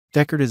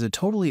Decred is a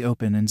totally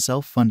open and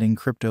self-funding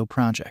crypto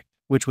project,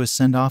 which was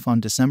sent off on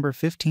December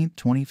 15,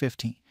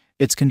 2015.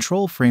 Its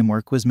control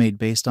framework was made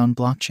based on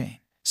blockchain.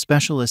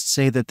 Specialists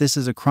say that this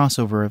is a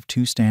crossover of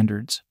two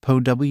standards,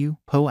 POW,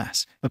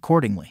 POS.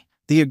 Accordingly,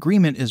 the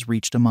agreement is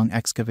reached among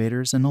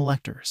excavators and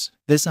electors.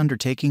 This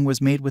undertaking was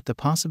made with the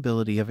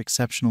possibility of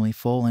exceptionally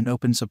full and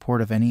open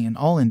support of any and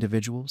all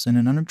individuals in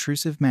an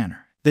unobtrusive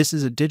manner. This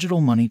is a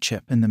digital money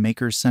chip, and the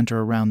makers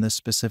center around this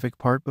specific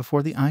part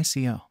before the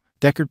ICO.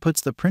 Decred puts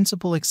the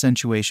principal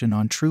accentuation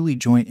on truly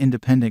joint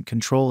independent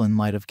control in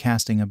light of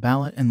casting a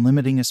ballot and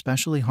limiting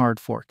especially hard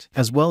forked,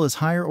 as well as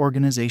higher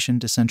organization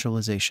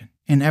decentralization.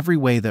 In every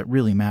way that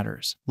really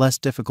matters, less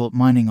difficult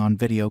mining on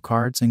video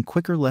cards and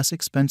quicker, less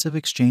expensive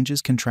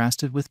exchanges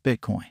contrasted with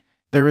Bitcoin.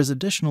 There is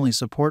additionally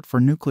support for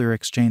nuclear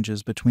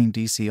exchanges between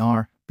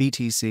DCR,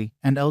 BTC,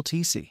 and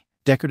LTC.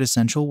 Decred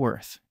essential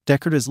worth.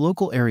 Decred is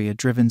local area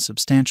driven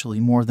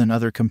substantially more than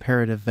other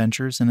comparative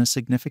ventures in a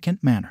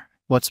significant manner.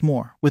 What's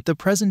more, with the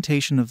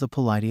presentation of the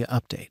Polidia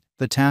update,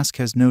 the task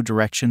has no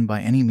direction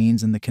by any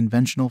means in the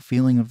conventional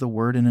feeling of the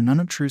word in an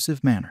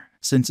unobtrusive manner.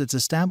 Since its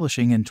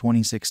establishing in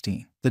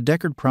 2016, the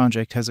Decred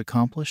project has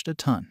accomplished a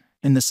ton.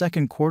 In the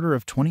second quarter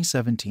of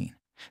 2017,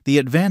 the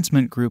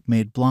advancement group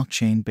made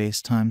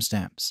blockchain-based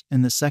timestamps.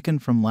 In the second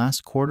from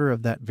last quarter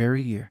of that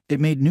very year, it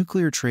made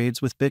nuclear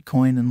trades with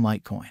Bitcoin and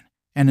Litecoin.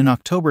 And in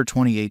October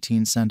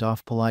 2018 sent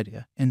off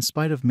Polidia, in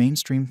spite of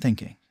mainstream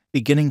thinking.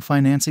 Beginning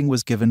financing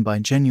was given by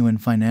genuine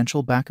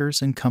financial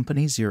backers and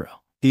Company Zero.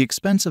 The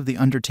expense of the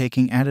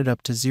undertaking added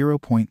up to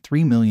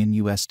 $0.3 million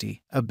USD.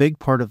 A big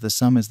part of the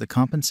sum is the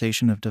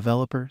compensation of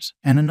developers,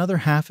 and another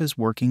half is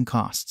working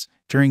costs.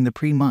 During the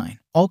pre-mine,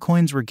 all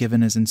coins were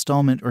given as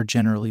installment or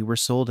generally were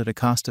sold at a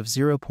cost of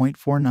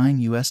 $0.49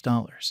 US.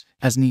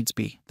 As needs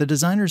be, the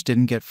designers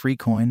didn't get free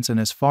coins, and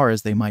as far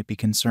as they might be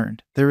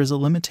concerned, there is a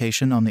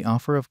limitation on the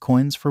offer of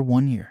coins for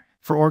 1 year.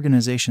 For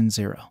Organization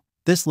Zero,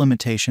 this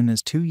limitation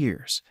is 2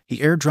 years. The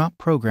airdrop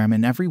program,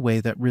 in every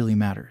way that really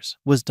matters,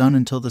 was done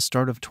until the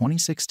start of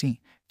 2016.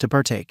 To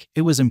partake,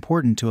 it was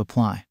important to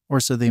apply, or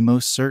so they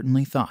most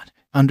certainly thought.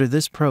 Under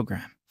this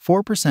program,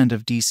 4%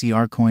 of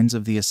DCR coins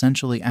of the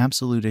essentially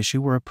absolute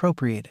issue were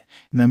appropriated.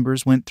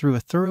 Members went through a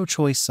thorough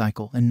choice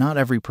cycle, and not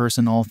every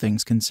person, all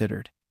things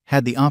considered,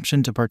 had the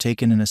option to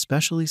partake in an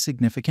especially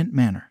significant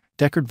manner.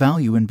 Decred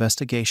value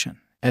investigation.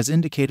 As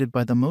indicated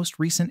by the most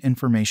recent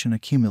information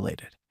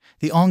accumulated,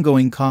 the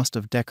ongoing cost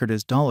of Decred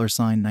is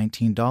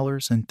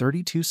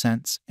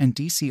 $19.32, and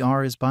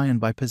DCR is by and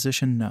by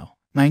position no.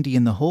 90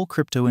 in the whole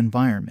crypto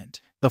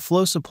environment. The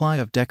flow supply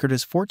of Decred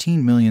is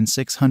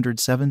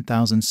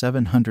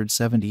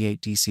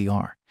 14,607,778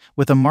 DCR,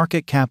 with a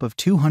market cap of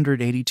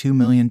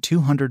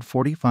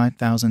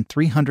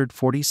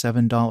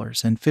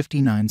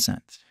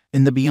 $282,245,347.59.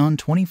 In the beyond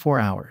 24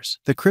 hours,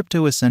 the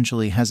crypto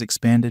essentially has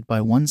expanded by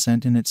 1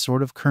 cent in its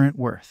sort of current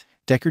worth.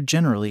 Decred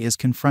generally is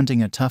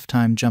confronting a tough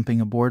time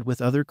jumping aboard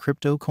with other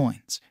crypto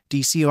coins.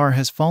 DCR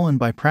has fallen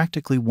by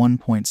practically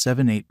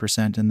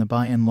 1.78% in the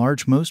by and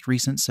large most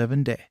recent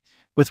 7 days,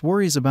 with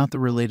worries about the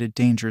related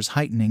dangers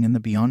heightening in the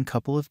beyond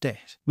couple of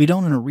days. We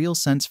don't in a real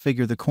sense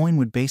figure the coin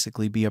would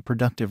basically be a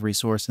productive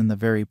resource in the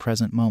very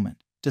present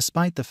moment,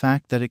 despite the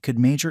fact that it could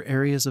major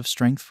areas of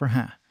strength for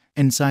half.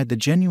 Inside the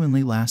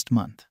genuinely last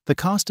month, the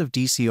cost of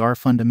DCR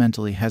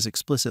fundamentally has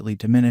explicitly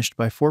diminished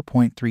by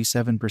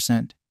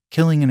 4.37%,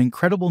 killing an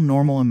incredible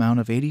normal amount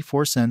of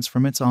 84 cents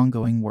from its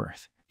ongoing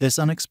worth. This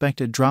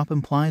unexpected drop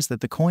implies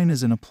that the coin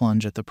is in a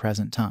plunge at the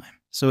present time,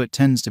 so it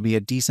tends to be a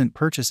decent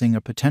purchasing,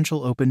 a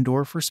potential open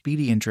door for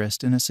speedy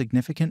interest in a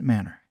significant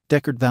manner.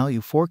 Decred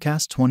value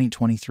forecast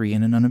 2023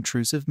 in an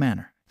unobtrusive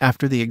manner.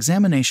 After the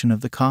examination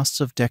of the costs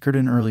of Decred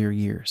in earlier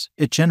years,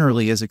 it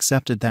generally is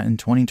accepted that in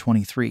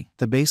 2023,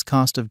 the base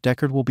cost of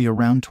Decred will be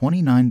around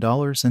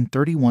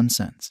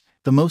 $29.31.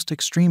 The most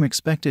extreme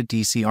expected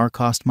DCR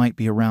cost might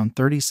be around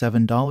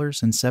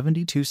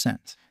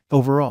 $37.72.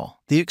 Overall,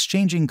 the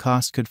exchanging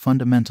cost could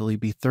fundamentally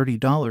be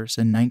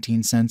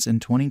 $30.19 in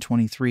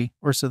 2023,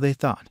 or so they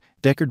thought.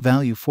 Decred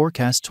value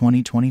forecast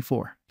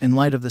 2024. In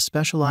light of the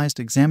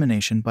specialized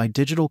examination by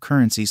digital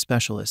currency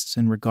specialists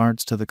in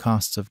regards to the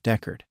costs of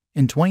Decred,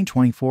 in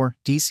 2024,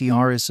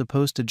 DCR is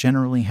supposed to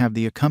generally have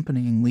the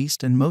accompanying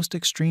least and most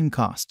extreme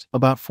cost,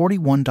 about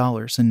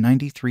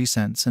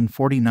 $41.93 and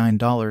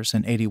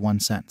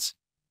 $49.81.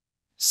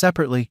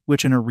 Separately,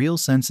 which in a real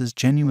sense is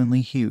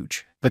genuinely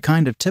huge. The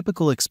kind of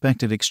typical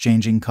expected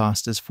exchanging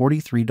cost is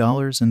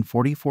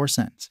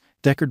 $43.44.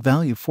 Decred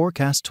value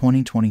forecast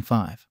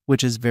 2025,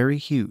 which is very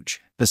huge.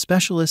 The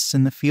specialists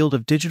in the field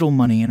of digital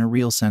money in a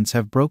real sense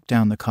have broke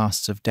down the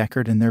costs of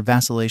Decred and their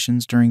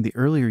vacillations during the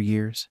earlier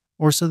years,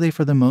 or so they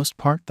for the most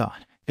part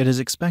thought. It is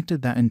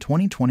expected that in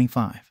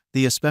 2025,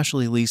 the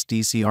especially least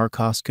DCR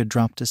cost could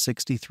drop to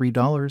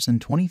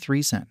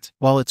 $63.23,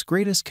 while its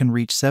greatest can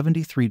reach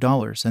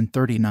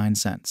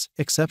 $73.39,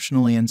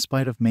 exceptionally in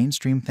spite of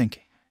mainstream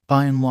thinking.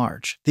 By and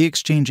large, the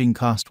exchanging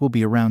cost will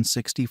be around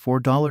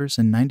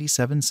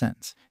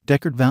 $64.97.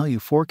 Decred value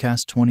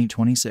forecast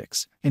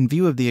 2026. In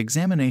view of the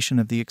examination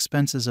of the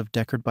expenses of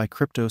Decred by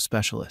crypto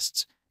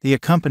specialists, The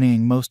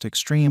accompanying most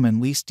extreme and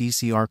least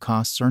DCR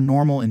costs are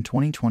normal in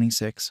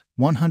 2026,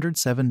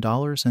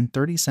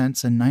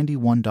 $107.30 and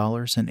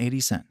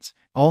 $91.80.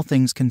 All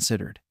things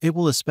considered, it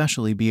will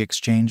especially be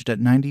exchanged at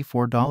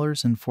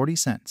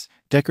 $94.40.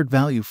 Deckard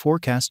Value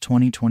Forecast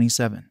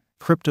 2027.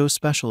 Crypto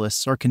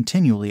specialists are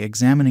continually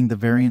examining the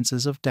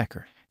variances of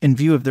Deckard. In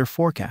view of their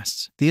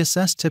forecasts, the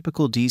assessed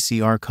typical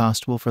DCR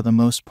cost will for the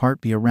most part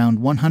be around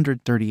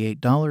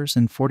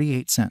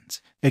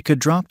 $138.48. It could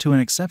drop to an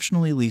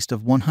exceptionally least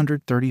of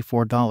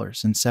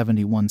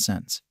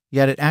 $134.71.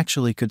 Yet it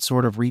actually could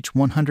sort of reach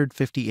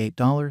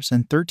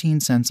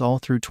 $158.13 all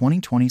through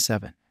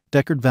 2027.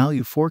 Deckard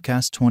Value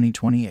Forecast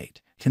 2028.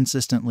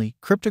 Consistently,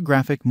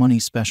 cryptographic money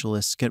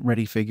specialists get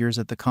ready figures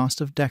at the cost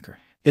of Deckard.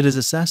 It is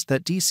assessed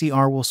that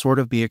DCR will sort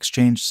of be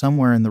exchanged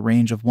somewhere in the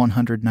range of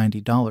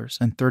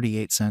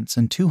 $190.38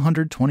 and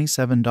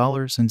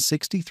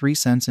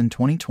 $227.63 in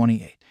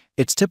 2028.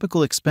 Its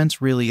typical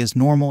expense really is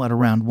normal at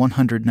around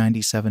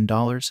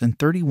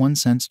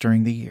 $197.31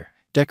 during the year.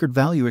 Deckard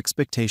Value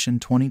Expectation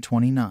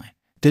 2029.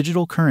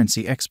 Digital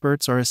currency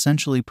experts are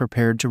essentially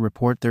prepared to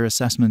report their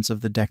assessments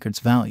of the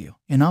Deckard's value,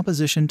 in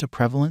opposition to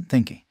prevalent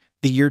thinking.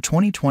 The year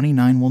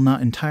 2029 will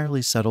not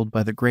entirely settled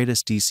by the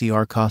greatest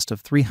DCR cost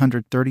of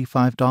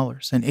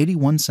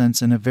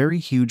 $335.81 in a very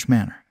huge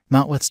manner.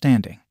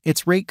 Notwithstanding,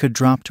 its rate could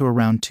drop to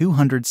around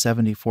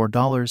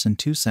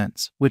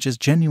 $274.02, which is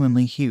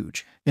genuinely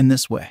huge. In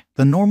this way,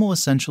 the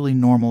essentially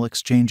normal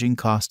exchanging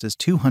cost is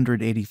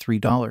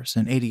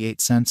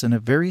 $283.88 in a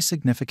very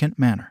significant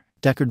manner.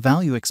 Deckard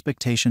Value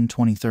Expectation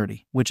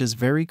 2030, which is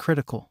very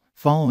critical,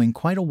 following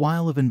quite a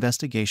while of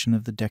investigation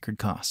of the Deckard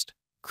cost.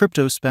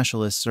 Crypto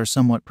specialists are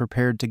somewhat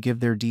prepared to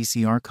give their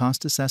DCR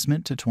cost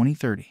assessment to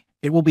 2030.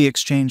 It will be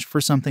exchanged for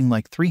something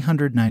like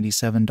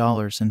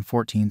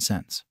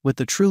 $397.14, with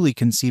the truly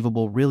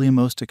conceivable really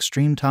most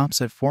extreme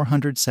tops at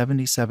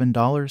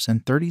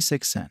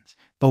 $477.36.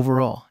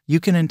 Overall, you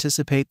can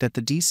anticipate that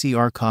the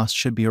DCR cost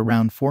should be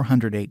around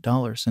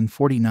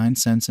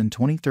 $408.49 in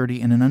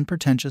 2030 in an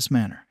unpretentious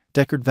manner.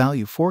 Deckard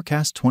Value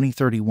Forecast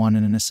 2031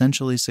 in an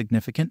essentially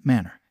significant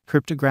manner.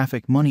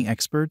 Cryptographic money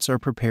experts are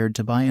prepared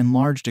to by and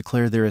large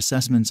declare their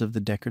assessments of the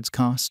Deckard's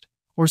cost,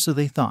 or so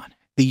they thought.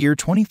 The year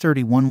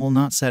 2031 will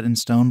not set in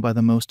stone by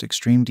the most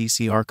extreme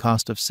DCR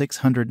cost of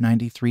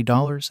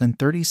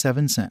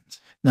 $693.37.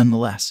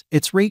 Nonetheless,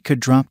 its rate could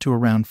drop to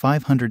around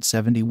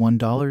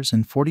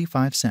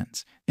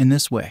 $571.45. In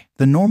this way,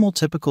 the normal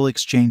typical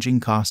exchanging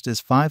cost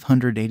is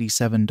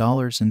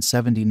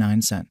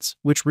 $587.79,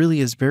 which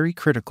really is very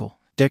critical.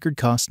 Deckard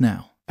cost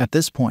now. At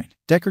this point,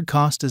 Deckard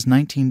cost is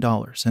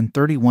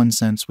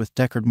 $19.31 with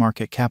Deckard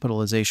market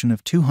capitalization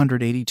of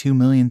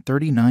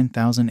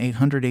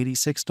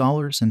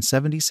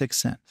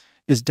 $282,039,886.76.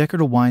 Is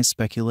Deckard a wise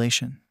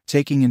speculation?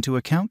 Taking into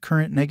account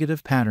current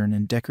negative pattern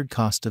in Deckard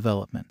cost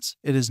developments,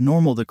 it is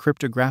normal the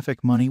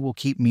cryptographic money will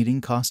keep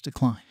meeting cost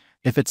decline.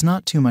 If it's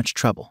not too much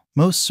trouble,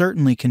 most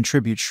certainly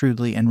contribute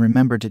shrewdly and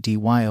remember to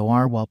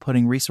DYOR while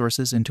putting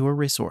resources into a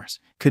resource.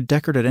 Could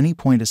Deckard at any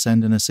point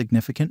ascend in a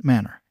significant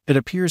manner? It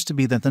appears to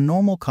be that the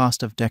normal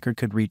cost of Deckard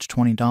could reach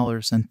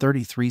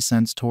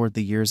 $20.33 toward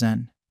the year's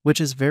end, which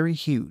is very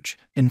huge.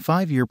 In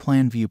 5-year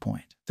plan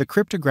viewpoint, the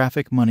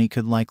cryptographic money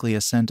could likely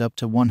ascend up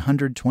to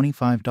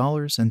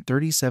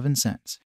 $125.37.